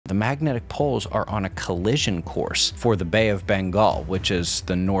the magnetic poles are on a collision course for the Bay of Bengal, which is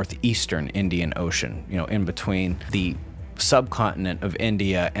the northeastern Indian Ocean, in between the subcontinent of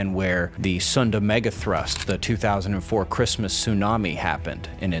India and where the Sunda megathrust, the 2004 Christmas tsunami, happened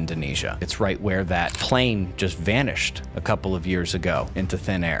in Indonesia. It's right where that plane just vanished a couple of years ago into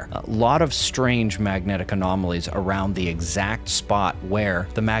thin air. A lot of strange magnetic anomalies around the exact spot where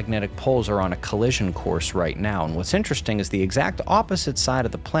the magnetic poles are on a collision course right now. And what's interesting is the exact opposite side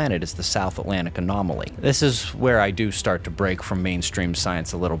of the planet is the South Atlantic Anomaly. This is where I do start to break from mainstream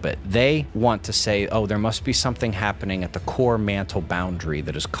science a little bit. They want to say, oh, there must be something happening at the core mantle boundary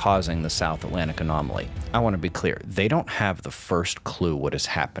that is causing the South Atlantic Anomaly. I want to be clear, they don't have the first clue what is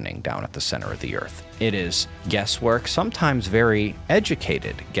happening down at the center of the Earth. It is guesswork, sometimes very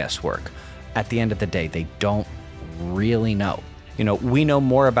educated guesswork. At the end of the day, they don't really know. We know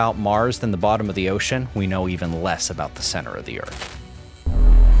more about Mars than the bottom of the ocean. We know even less about the center of the Earth.